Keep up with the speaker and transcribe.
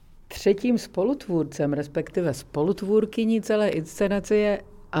třetím spolutvůrcem, respektive spolutvůrkyní celé inscenace je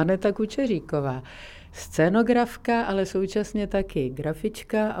Aneta Kučeříková. Scénografka, ale současně taky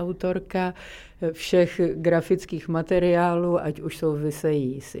grafička, autorka všech grafických materiálů, ať už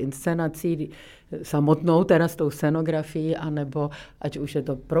souvisejí s inscenací samotnou, teda s tou scénografií, anebo ať už je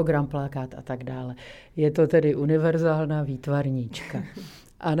to program, plakát a tak dále. Je to tedy univerzálná výtvarníčka.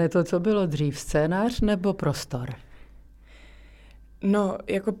 Aneto, co bylo dřív, scénář nebo prostor? No,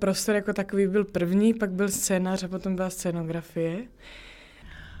 jako prostor jako takový byl první, pak byl scénář a potom byla scénografie.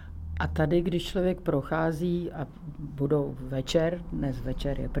 A tady, když člověk prochází a budou večer, dnes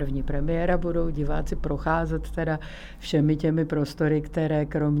večer je první premiéra, budou diváci procházet teda všemi těmi prostory, které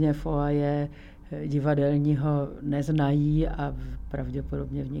kromě foaje divadelního neznají a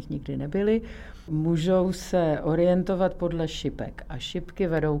pravděpodobně v nich nikdy nebyli, můžou se orientovat podle šipek. A šipky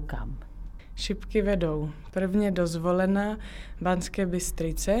vedou kam? Šipky vedou prvně do Zvolena, Banské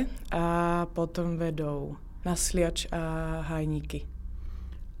Bystrice a potom vedou na Sliač a Hajníky.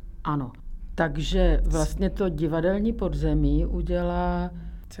 Ano, takže vlastně to divadelní podzemí udělá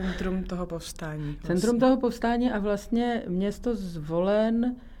Centrum toho povstání. Vlastně. Centrum toho povstání a vlastně město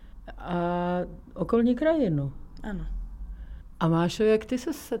Zvolen a okolní krajinu. Ano. A Mášo, jak ty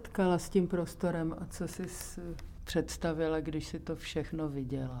se setkala s tím prostorem a co jsi představila, když si to všechno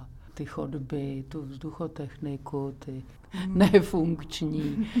viděla? Ty chodby, tu vzduchotechniku, ty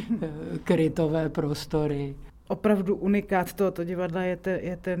nefunkční krytové prostory. Opravdu unikát tohoto divadla je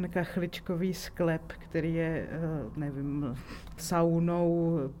ten kachličkový sklep, který je, nevím,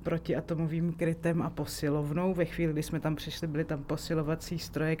 saunou, protiatomovým krytem a posilovnou. Ve chvíli, kdy jsme tam přišli, byly tam posilovací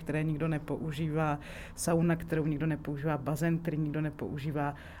stroje, které nikdo nepoužívá, sauna, kterou nikdo nepoužívá, bazén, který nikdo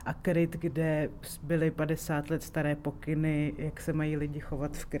nepoužívá a kryt, kde byly 50 let staré pokyny, jak se mají lidi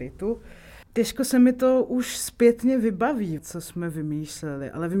chovat v krytu. Těžko se mi to už zpětně vybaví, co jsme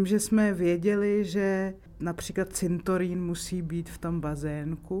vymýšleli, ale vím, že jsme věděli, že například cintorín musí být v tom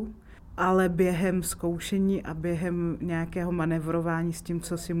bazénku, ale během zkoušení a během nějakého manevrování s tím,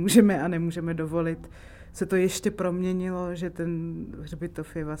 co si můžeme a nemůžeme dovolit, se to ještě proměnilo, že ten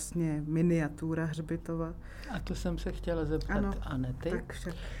hřbitov je vlastně miniatura hřbitova. A to jsem se chtěla zeptat Anety.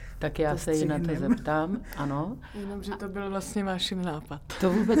 Tak já se jí na to zeptám, ano. Jenomže to byl vlastně váším nápad. To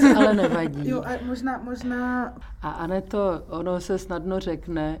vůbec ale nevadí. Jo, a možná... A Aneto, ono se snadno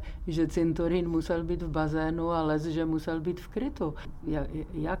řekne, že cintorín musel být v bazénu a les, že musel být v krytu.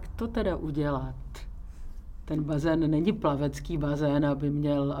 Jak to teda udělat? Ten bazén není plavecký bazén,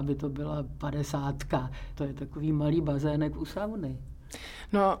 aby to byla 50. To je takový malý bazének u sauny.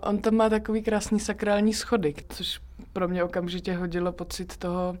 No, on tam má takový krásný sakrální schody, což pro mě okamžitě hodilo pocit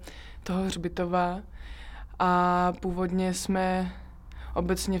toho hřbitova. A původně jsme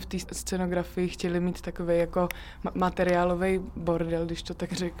obecně v té scenografii chtěli mít takový jako materiálový bordel, když to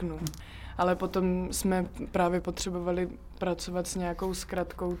tak řeknu. Ale potom jsme právě potřebovali pracovat s nějakou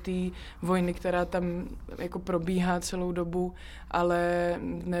zkratkou té vojny, která tam jako probíhá celou dobu, ale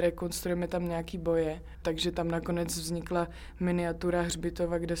nerekonstruujeme tam nějaký boje. Takže tam nakonec vznikla miniatura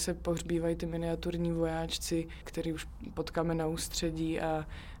hřbitova, kde se pohřbívají ty miniaturní vojáčci, který už potkáme na ústředí a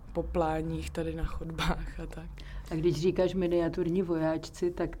po pláních tady na chodbách a tak. A když říkáš miniaturní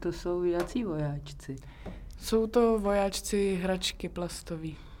vojáčci, tak to jsou jací vojáčci? Jsou to vojáčci hračky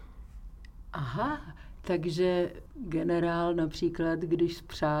plastový. Aha, takže generál například, když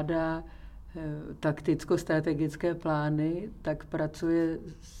spřádá takticko-strategické plány, tak pracuje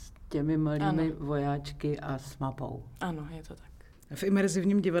s těmi malými vojáčky a s mapou. Ano, je to tak. V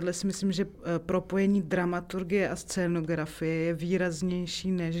imerzivním divadle si myslím, že propojení dramaturgie a scénografie je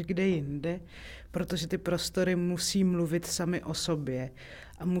výraznější než kde jinde, protože ty prostory musí mluvit sami o sobě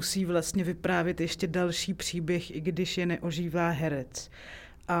a musí vlastně vyprávět ještě další příběh, i když je neožívá herec.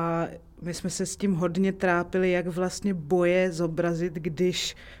 A my jsme se s tím hodně trápili, jak vlastně boje zobrazit,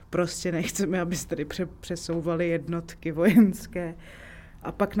 když prostě nechceme, aby se tady přesouvaly jednotky vojenské.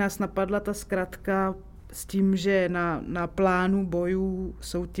 A pak nás napadla ta zkratka s tím, že na plánu bojů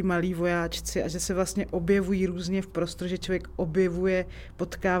jsou ti malí vojáčci a že se vlastně objevují různě v prostoru, že člověk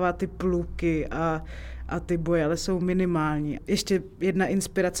potkává ty pluky a ty boje, ale jsou minimální. Ještě jedna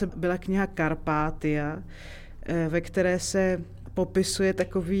inspirace byla kniha Karpátia, ve které se popisuje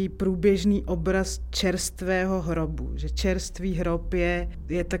takový průběžný obraz čerstvého hrobu, že čerstvý hrob je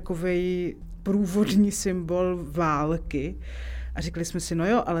takovej průvodní symbol války. A řekli jsme si, no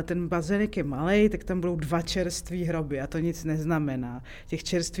jo, ale ten bazének je malej, tak tam budou 2 čerství hroby a to nic neznamená. Těch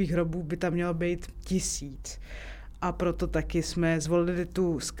čerstvých hrobů by tam mělo být 1000. A proto taky jsme zvolili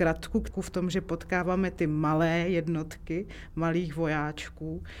tu zkratku v tom, že potkáváme ty malé jednotky, malých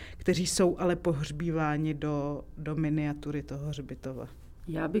vojáčků, kteří jsou ale pohřbíváni do miniatury toho hřbitova.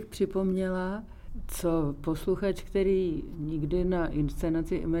 Já bych připomněla, co posluchač, který nikdy na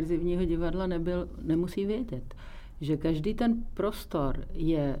inscenaci imerzivního divadla nebyl, nemusí vědět, že každý ten prostor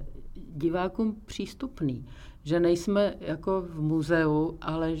je divákům přístupný, že nejsme jako v muzeu,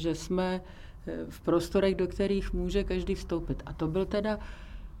 ale že jsme v prostorech, do kterých může každý vstoupit. A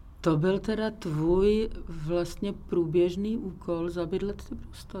to byl teda tvůj vlastně průběžný úkol zabydlet ty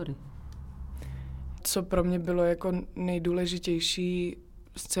prostory. Co pro mě bylo jako nejdůležitější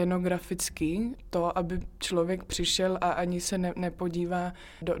scénograficky, to, aby člověk přišel a ani se nepodívá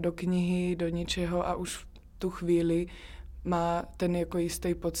do knihy, do ničeho a už v tu chvíli má ten jako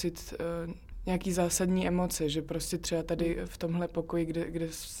jistý pocit, nějaký zásadní emoce, že prostě třeba tady v tomhle pokoji, kde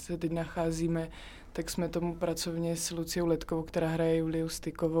se teď nacházíme, tak jsme tomu pracovně s Luciou Letkovou, která hraje Juliu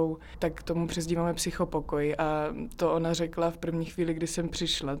Stykovou, tak tomu přezdíváme psychopokoj a to ona řekla v první chvíli, kdy jsem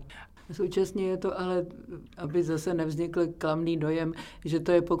přišla. Současně je to ale, aby zase nevznikl klamný dojem, že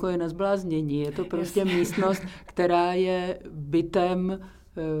to je pokoj na zbláznění. Je to prostě místnost, která je bytem,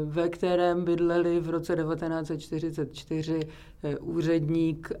 ve kterém bydleli v roce 1944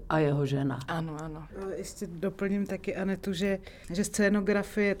 úředník a jeho žena. Ano. Ještě doplním taky Anetu, že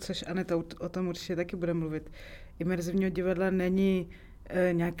scénografie, což Aneta o tom určitě taky bude mluvit, imerzivního divadla není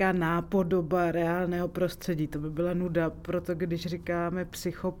nějaká nápodoba reálného prostředí. To by byla nuda, proto když říkáme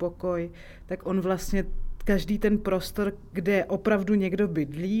psychopokoj, tak on vlastně každý ten prostor, kde opravdu někdo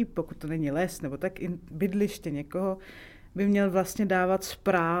bydlí, pokud to není les, nebo tak bydliště někoho, by měl vlastně dávat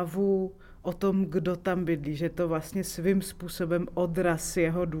zprávu o tom, kdo tam bydlí, že to vlastně svým způsobem odraz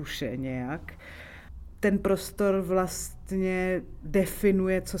jeho duše nějak. Ten prostor vlastně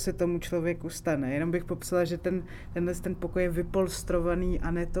definuje, co se tomu člověku stane. Jenom bych popsala, že ten pokoj je vypolstrovaný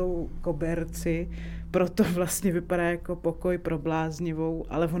Anetou koberci, proto vlastně vypadá jako pokoj pro bláznivou,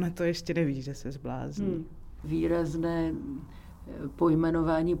 ale ona to ještě neví, že se zblázní. Výrazné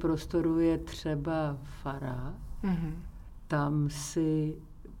pojmenování prostoru je třeba fara. Mm-hmm. Tam si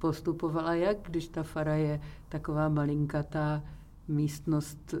postupovala jak, když ta fara je taková malinkatá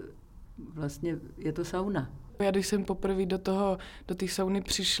místnost, vlastně je to sauna. Já když jsem poprvé do té sauny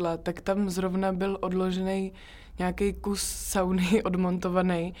přišla, tak tam zrovna byl odložený nějaký kus sauny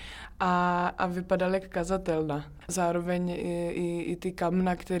odmontovaný a vypadal jak kazatelna. Zároveň i ty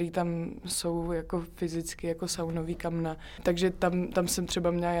kamna, které tam jsou jako fyzicky, jako saunový kamna. Takže tam jsem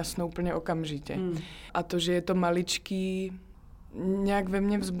třeba měla jasno úplně okamžitě. A to, že je to maličký, nějak ve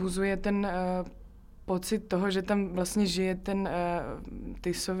mně vzbuzuje ten pocit toho, že tam vlastně žije ten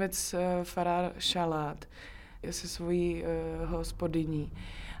Tisovec farár Šalát se svojí hospodyní.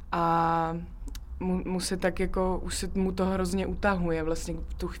 A mu se tak jako, už se mu to hrozně utahuje vlastně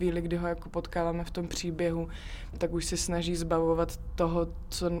v tu chvíli, kdy ho jako potkáváme v tom příběhu, tak už se snaží zbavovat toho,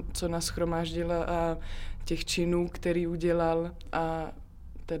 co nashromáždil a těch činů, který udělal a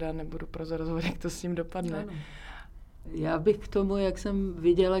teda nebudu prozrazovat, jak to s ním dopadne. Ano. Já bych k tomu, jak jsem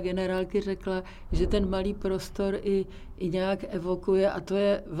viděla generálky, řekla, že ten malý prostor i nějak evokuje, a to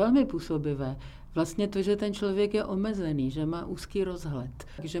je velmi působivé, vlastně to, že ten člověk je omezený, že má úzký rozhled,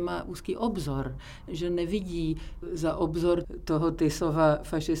 že má úzký obzor, že nevidí za obzor toho Tisova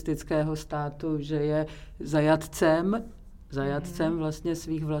fašistického státu, že je zajatcem vlastně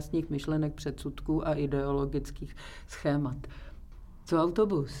svých vlastních myšlenek, předsudků a ideologických schémat. Co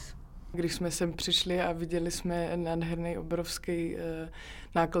autobus? Když jsme sem přišli a viděli jsme nádherný obrovský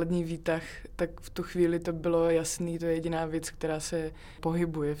nákladní výtah, tak v tu chvíli to bylo jasný, to je jediná věc, která se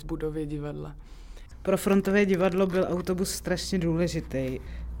pohybuje v budově divadla. Pro Frontové divadlo byl autobus strašně důležitý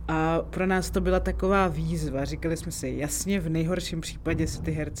a pro nás to byla taková výzva. Říkali jsme si, jasně, v nejhorším případě se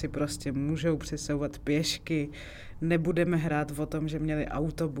ty herci prostě můžou přesouvat pěšky, nebudeme hrát o tom, že měli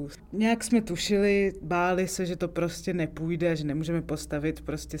autobus. Nějak jsme tušili, báli se, že to prostě nepůjde, že nemůžeme postavit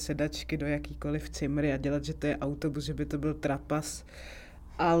prostě sedačky do jakýkoliv cimry a dělat, že to je autobus, že by to byl trapas.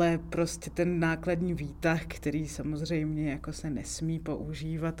 Ale prostě ten nákladní výtah, který samozřejmě jako se nesmí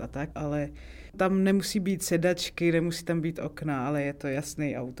používat a tak, ale tam nemusí být sedačky, nemusí tam být okna, ale je to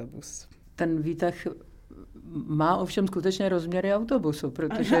jasný autobus. Ten výtah má ovšem skutečně rozměry autobusu,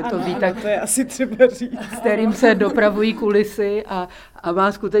 protože je to výtah, to je asi třeba říct, s kterým se dopravují kulisy a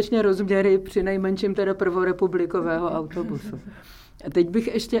má skutečně rozměry přinejmenším teda prvorepublikového autobusu. A teď bych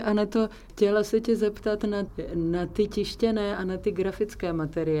ještě, Aneto, chtěla se tě zeptat na ty tištěné a na ty grafické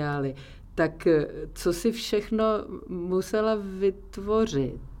materiály. Tak co si všechno musela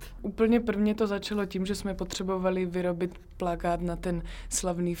vytvořit? Úplně prvně to začalo tím, že jsme potřebovali vyrobit plakát na ten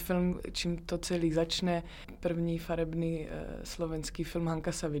slavný film, čím to celý začne. První farebný slovenský film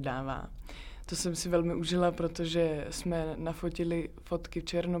Hanka se vydává. To jsem si velmi užila, protože jsme nafotili fotky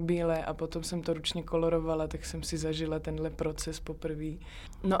černobílé a potom jsem to ručně kolorovala, tak jsem si zažila tenhle proces poprvé.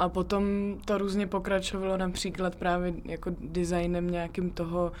 No a potom to různě pokračovalo například právě jako designem nějakým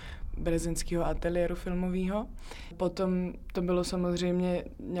toho brezentského ateliéru filmového. Potom to bylo samozřejmě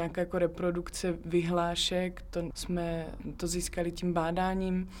nějaká jako reprodukce vyhlášek, to jsme to získali tím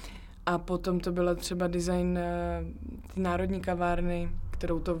bádáním. A potom to byla třeba design Národní kavárny,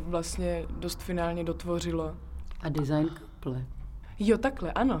 kterou to vlastně dost finálně dotvořilo. A design kaple. Jo,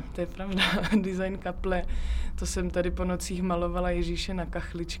 takhle, ano, to je pravda. Design kaple, to jsem tady po nocích malovala Ježíše na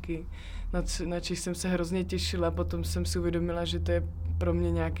kachličky, na čež jsem se hrozně těšila, potom jsem si uvědomila, že to je pro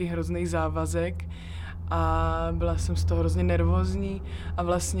mě nějaký hrozný závazek a byla jsem z toho hrozně nervózní a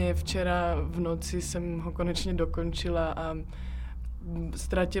vlastně včera v noci jsem ho konečně dokončila a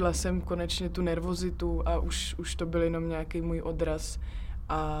ztratila jsem konečně tu nervozitu a už to byl jenom nějaký můj odraz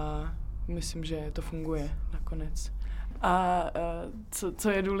a myslím, že to funguje nakonec. A co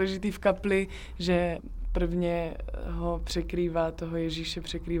je důležitý v kapli, že prvně ho překrývá, toho Ježíše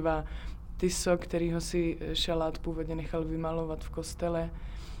překrývá Tiso, kterýho si Šalát původně nechal vymalovat v kostele,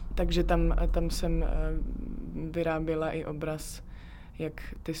 takže tam jsem vyráběla i obraz,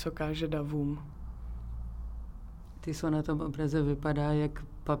 jak Tiso káže davům. Tiso na tom obraze vypadá jak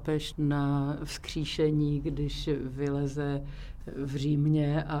papež na vzkříšení, když vyleze v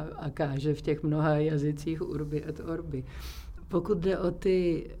Římě a káže v těch mnoha jazycích urbi et orbi. Pokud jde o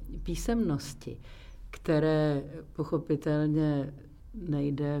ty písemnosti, které pochopitelně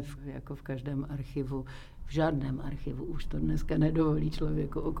nejde jako v každém archivu, v žádném archivu, už to dneska nedovolí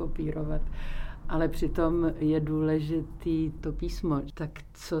člověku okopírovat, ale přitom je důležitý to písmo. Tak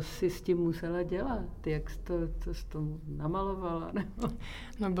co jsi s tím musela dělat? Jak jsi to namalovala?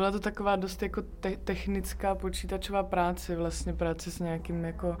 No byla to taková dost jako technická počítačová práce, vlastně práce s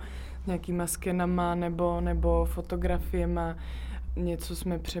nějakýma skenama nebo fotografiema. Něco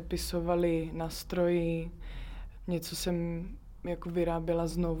jsme přepisovali na stroji, něco jsem jako vyráběla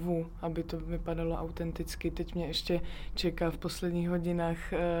znovu, aby to vypadalo autenticky. Teď mě ještě čeká v posledních hodinách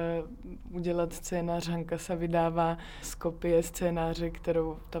udělat scénář. Hanka se vydává z kopie scénáře,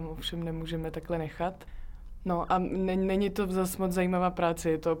 kterou tam ovšem nemůžeme takhle nechat. No a není to zase moc zajímavá práce,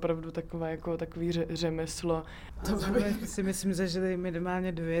 je to opravdu takový řemeslo. My si myslím, zažili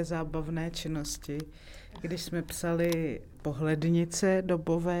minimálně 2 zábavné činnosti. Když jsme psali pohlednice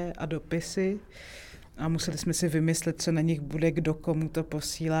dobové a dopisy, a museli jsme si vymyslet, co na nich bude, kdo komu to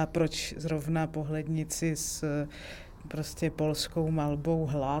posílá, proč zrovna pohlednici s prostě polskou malbou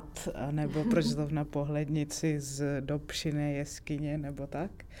Hlad, nebo proč zrovna pohlednici z Dobšiné jeskyně, nebo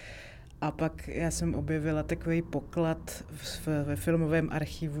tak. A pak já jsem objevila takový poklad ve filmovém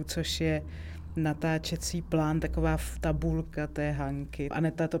archivu, což je natáčecí plán, taková tabulka té Hanky.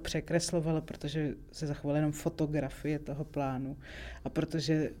 Aneta to překreslovala, protože se zachovala jenom fotografie toho plánu. A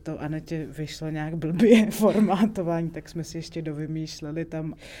protože to Anetě vyšlo nějak blbě formátování, tak jsme si ještě dovymýšleli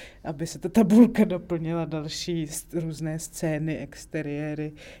tam, aby se ta tabulka doplnila další různé scény,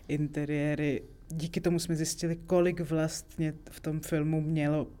 exteriéry, interiéry. Díky tomu jsme zjistili, kolik vlastně v tom filmu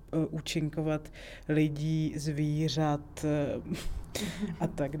mělo účinkovat lidí, zvířat a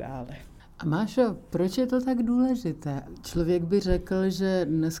tak dále. A Mášo, proč je to tak důležité? Člověk by řekl, že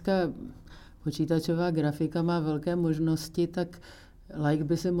dneska počítačová grafika má velké možnosti, tak laik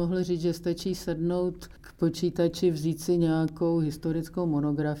by si mohl říct, že stačí sednout k počítači, vzít si nějakou historickou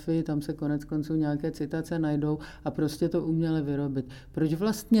monografii, tam se konec konců nějaké citace najdou a prostě to uměle vyrobit. Proč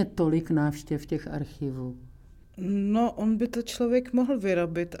vlastně tolik návštěv těch archivů? No, on by to člověk mohl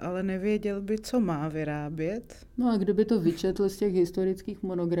vyrobit, ale nevěděl by, co má vyrábět. No a kdyby to vyčetl z těch historických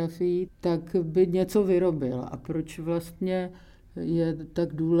monografií, tak by něco vyrobil. A proč vlastně je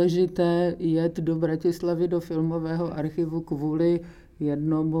tak důležité jet do Bratislavy do filmového archivu kvůli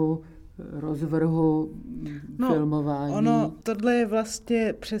jednomu rozvrhu filmování? Tohle je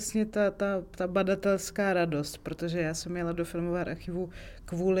vlastně přesně ta badatelská radost, protože já jsem jela do filmového archivu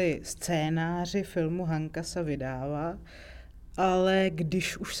kvůli scénáři filmu Hanka se vydává, ale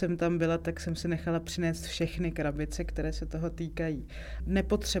když už jsem tam byla, tak jsem si nechala přinést všechny krabice, které se toho týkají.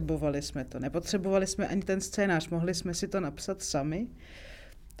 Nepotřebovali jsme ani ten scénář, mohli jsme si to napsat sami,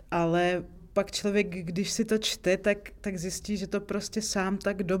 ale pak člověk, když si to čte, tak zjistí, že to prostě sám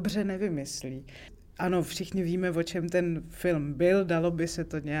tak dobře nevymyslí. Ano, všichni víme, o čem ten film byl, dalo by se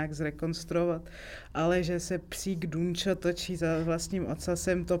to nějak zrekonstruovat, ale že se psík Dunčo točí za vlastním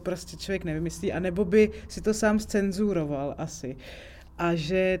ocasem, to prostě člověk nevymyslí, anebo by si to sám zcenzuroval asi. A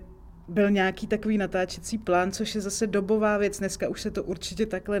že byl nějaký takový natáčecí plán, což je zase dobová věc. Dneska už se to určitě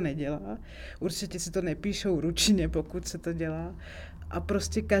takhle nedělá. Určitě si to nepíšou ručně, pokud se to dělá. a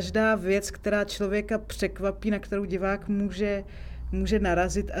prostě každá věc, která člověka překvapí, na kterou divák může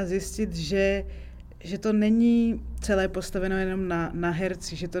narazit a zjistit, že to není celé postaveno jenom na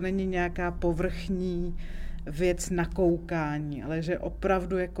herci, že to není nějaká povrchní věc na koukání, ale že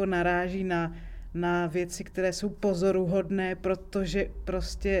opravdu jako naráží na věci, které jsou pozoruhodné, protože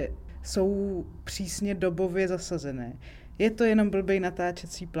prostě jsou přísně dobově zasazené. Je to jenom blbej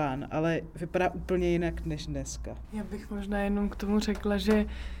natáčecí plán, ale vypadá úplně jinak než dneska. Já bych možná jenom k tomu řekla, že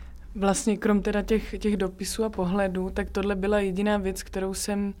vlastně krom teda těch dopisů a pohledů, tak tohle byla jediná věc, kterou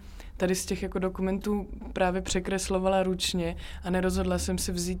jsem tady z těch jako dokumentů právě překreslovala ručně a nerozhodla jsem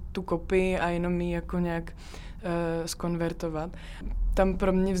si vzít tu kopii a jenom ji jako nějak zkonvertovat. Tam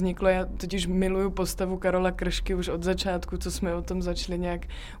pro mě vzniklo, já totiž miluju postavu Karola Kršky už od začátku, co jsme o tom začali nějak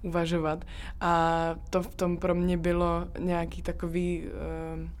uvažovat. A to v tom pro mě bylo nějaký takový,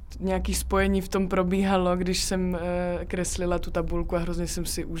 nějaký spojení v tom probíhalo, když jsem kreslila tu tabulku a hrozně jsem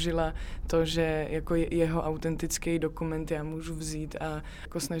si užila to, že jako jeho autentický dokument já můžu vzít a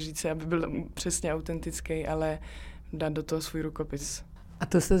jako snažit se, aby byl přesně autentický, ale dát do toho svůj rukopis. A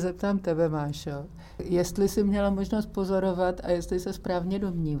to se zeptám tebe, Mášo. Jestli jsi měla možnost pozorovat a jestli se správně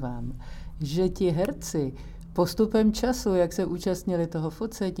domnívám, že ti herci postupem času, jak se účastnili toho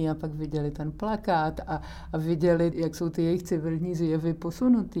focení a pak viděli ten plakát a viděli, jak jsou ty jejich civilní zjevy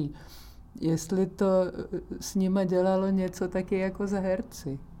posunutý, jestli to s nima dělalo něco taky jako za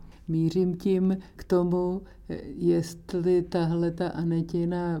herci. Mířím tím k tomu, jestli tahle ta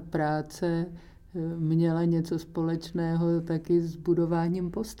Anetina práce měla něco společného taky s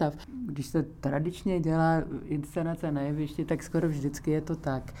budováním postav. Když se tradičně dělá inscenace na jevišti, tak skoro vždycky je to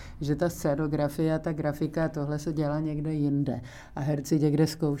tak, že ta scénografie a ta grafika, tohle se dělá někde jinde a herci někde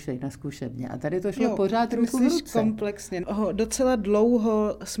zkoušejí na zkušebně. A tady to šlo pořád ruku v ruce. Komplexně. Docela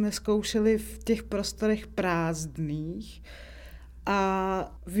dlouho jsme zkoušeli v těch prostorech prázdných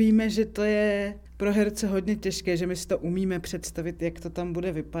a víme, že to je pro herce hodně těžké, že my si to umíme představit, jak to tam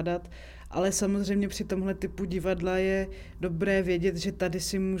bude vypadat, ale samozřejmě při tomhle typu divadla je dobré vědět, že tady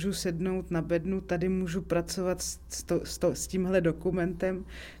si můžu sednout na bednu, tady můžu pracovat s tímhle dokumentem,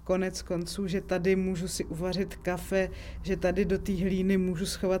 konec konců, že tady můžu si uvařit kafe, že tady do té hlíny můžu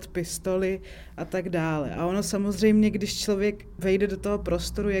schovat pistoli a tak dále. A ono samozřejmě, když člověk vejde do toho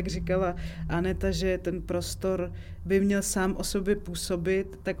prostoru, jak říkala Aneta, že ten prostor by měl sám o sobě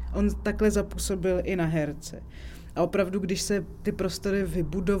působit, tak on takhle zapůsobil i na herce. A opravdu, když se ty prostory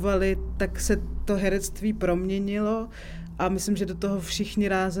vybudovaly, tak se to herectví proměnilo a myslím, že do toho všichni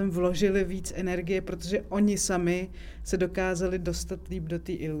rázem vložili víc energie, protože oni sami se dokázali dostat líp do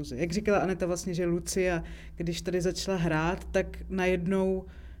té iluze. Jak říkala Aneta vlastně, že Lucia, když tady začala hrát, tak najednou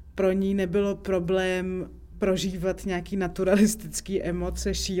pro ní nebylo problém prožívat nějaký naturalistický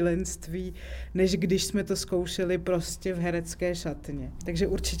emoce, šílenství, než když jsme to zkoušeli prostě v herecké šatně. Takže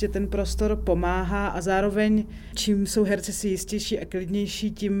určitě ten prostor pomáhá a zároveň, čím jsou herci si jistější a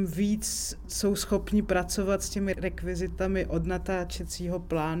klidnější, tím víc jsou schopni pracovat s těmi rekvizitami od natáčecího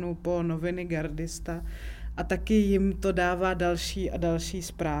plánu po noviny gardista a taky jim to dává další a další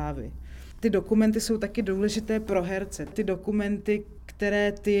zprávy. Ty dokumenty jsou taky důležité pro herce. Ty dokumenty,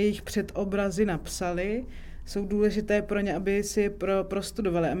 které ty jejich předobrazy napsali, jsou důležité pro ně, aby si je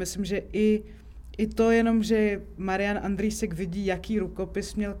prostudovali. A myslím, že i to jenom, že Marian Andrýsek vidí, jaký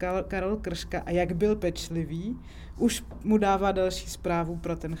rukopis měl Karol Krška a jak byl pečlivý, už mu dává další zprávu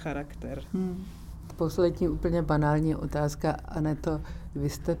pro ten charakter. Poslední úplně banální otázka, Aneto. Vy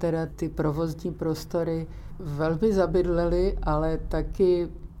jste teda ty provozní prostory velmi zabydleli, ale taky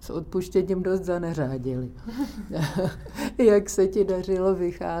s odpuštěním dost zaneřádili. Jak se ti dařilo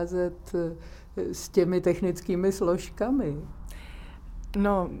vycházet s těmi technickými složkami?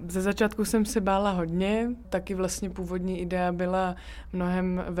 No, ze začátku jsem se bála hodně, taky vlastně původní idea byla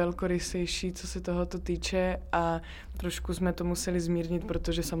mnohem velkorysejší, co se tohoto týče a trošku jsme to museli zmírnit,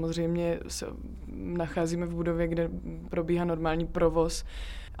 protože samozřejmě se nacházíme v budově, kde probíhá normální provoz,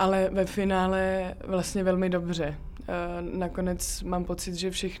 ale ve finále vlastně velmi dobře. Nakonec mám pocit,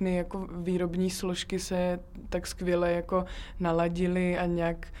 že všechny jako výrobní složky se tak skvěle jako naladily a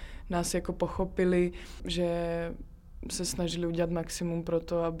nějak nás jako pochopili, že se snažili udělat maximum pro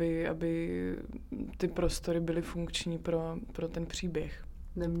to, aby ty prostory byly funkční pro ten příběh.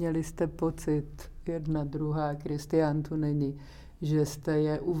 Neměli jste pocit, jedna, druhá, Kristián tu není, že jste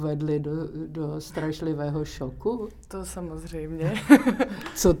je uvedli do strašlivého šoku? To samozřejmě.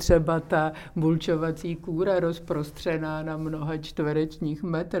 Co třeba ta bulčovací kůra rozprostřená na mnoha čtverečních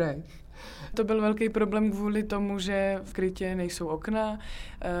metrech? To byl velký problém kvůli tomu, že v krytě nejsou okna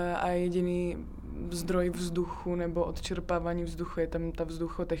a jediný zdroj vzduchu nebo odčerpávání vzduchu je tam ta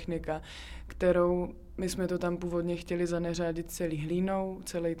vzduchotechnika, kterou my jsme to tam původně chtěli zaneřádit celý hlínou,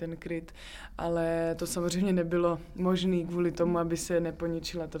 celý ten kryt, ale to samozřejmě nebylo možné kvůli tomu, aby se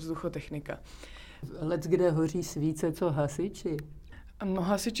neponičila ta vzduchotechnika. Lec, kde hoří svíce, co hasiči? No,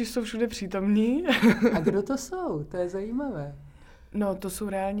 hasiči jsou všude přítomní. A kdo to jsou? To je zajímavé. No, to jsou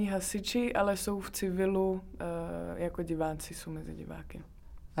reální hasiči, ale jsou v civilu jako diváci, jsou mezi diváky.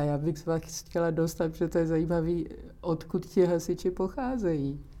 A já bych z vás chtěla dostat, protože to je zajímavý, odkud ti hasiči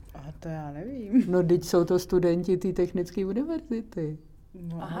pocházejí. A to já nevím. No, teď jsou to studenti té technické univerzity.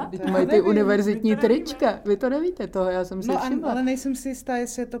 No, aha, teď mají ty univerzitní trička. Vy to nevíte, toho já jsem si všimla. Ale nejsem si jistá,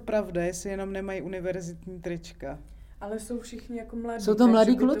 jestli je to pravda, jestli jenom nemají univerzitní trička. Ale jsou všichni jako mladí. Jsou to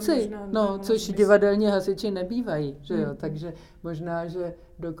mladí kluci, no, což divadelní hasiči nebývají, že jo, takže možná, že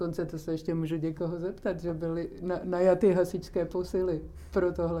dokonce, to se ještě můžu někoho zeptat, že byly najaty hasičské posily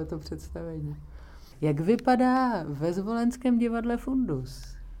pro tohleto představení. Jak vypadá ve Zvolenském divadle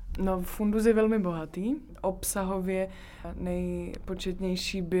Fundus? No, Fundus je velmi bohatý. Obsahově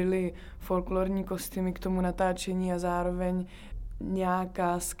nejpočetnější byly folklorní kostýmy k tomu natáčení a zároveň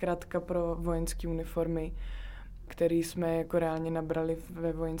nějaká zkratka pro vojenské uniformy, který jsme jako reálně nabrali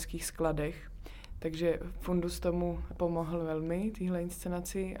ve vojenských skladech. Takže Fundus tomu pomohl velmi, téhle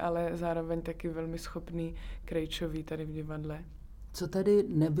inscenaci, ale zároveň taky velmi schopný krejčový tady v divadle. Co tady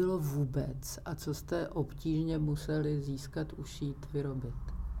nebylo vůbec a co jste obtížně museli získat, ušít, vyrobit?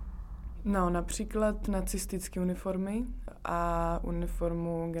 No, například nacistické uniformy a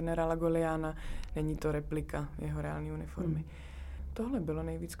uniformu generála Goliána. Není to replika jeho reální uniformy. Tohle bylo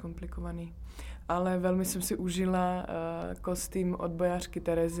nejvíc komplikovaný. Ale velmi jsem si užila kostým odbojářky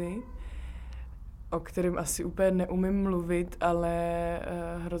Terezy, o kterém asi úplně neumím mluvit, ale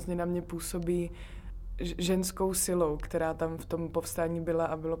hrozně na mě působí ženskou silou, která tam v tom povstání byla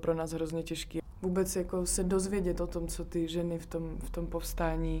a bylo pro nás hrozně těžké. Vůbec jako se dozvědět o tom, co ty ženy v tom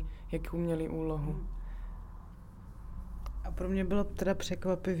povstání, jakou měly úlohu. A pro mě bylo teda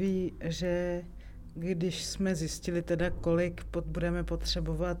překvapivý, že když jsme zjistili teda, kolik budeme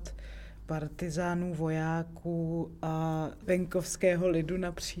potřebovat partizánů, vojáků a venkovského lidu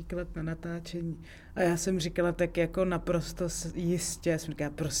například na natáčení. A já jsem říkala tak jako naprosto jistě, já jsem říkala,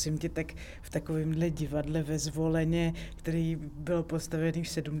 prosím tě, tak v takovémhle divadle ve Zvoleně, který bylo postavený v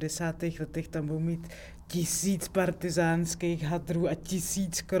 70. letech, tam budou mít 1000 partizánských hadrů a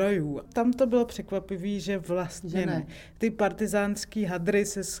 1000 krojů. Tam to bylo překvapivý, že vlastně ne. Ty partizánský hadry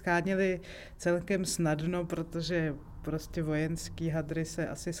se scháněly celkem snadno, protože prostě vojenský hadry se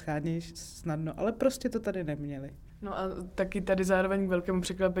asi schánějí snadno, ale prostě to tady neměli. No a taky tady zároveň k velkému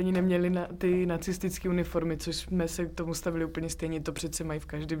překvapení neměli ty nacistické uniformy, což jsme se k tomu stavili úplně stejně, to přece mají v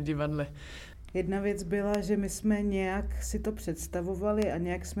každém divadle. Jedna věc byla, že my jsme nějak si to představovali a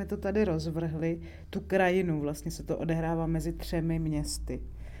nějak jsme to tady rozvrhli, tu krajinu, vlastně se to odehrává mezi 3 městy,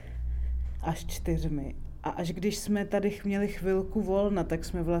 až 4. A až když jsme tady měli chvilku volna, tak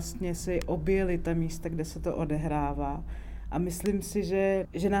jsme vlastně si objeli ta místa, kde se to odehrává. A myslím si,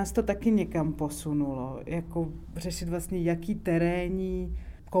 že nás to taky někam posunulo, jako řešit vlastně, jaký terénní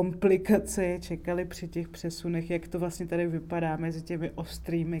komplikace čekali při těch přesunech, jak to vlastně tady vypadá mezi těmi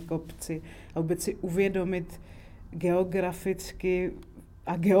ostrými kopci a vůbec si uvědomit geograficky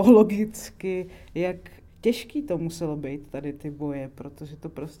a geologicky, jak těžký to muselo být tady ty boje, protože to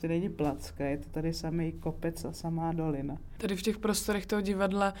prostě není placka, je to tady samý kopec a samá dolina. Tady v těch prostorech toho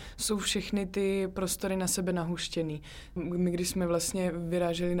divadla jsou všechny ty prostory na sebe nahuštěný. My, když jsme vlastně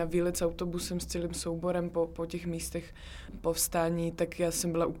vyráželi na výlet s autobusem s celým souborem po těch místech povstání, tak já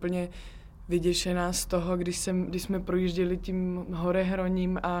jsem byla úplně vyděšená z toho, když jsme projížděli tím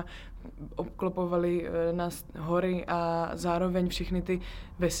Horehroním a obklopovali nás hory a zároveň všechny ty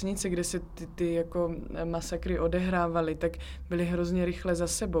vesnice, kde se ty jako masakry odehrávaly, tak byly hrozně rychle za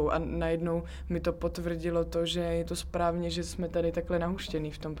sebou a najednou mi to potvrdilo to, že je to správně, že jsme tady takhle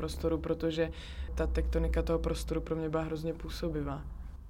nahuštěný v tom prostoru, protože ta tektonika toho prostoru pro mě byla hrozně působivá.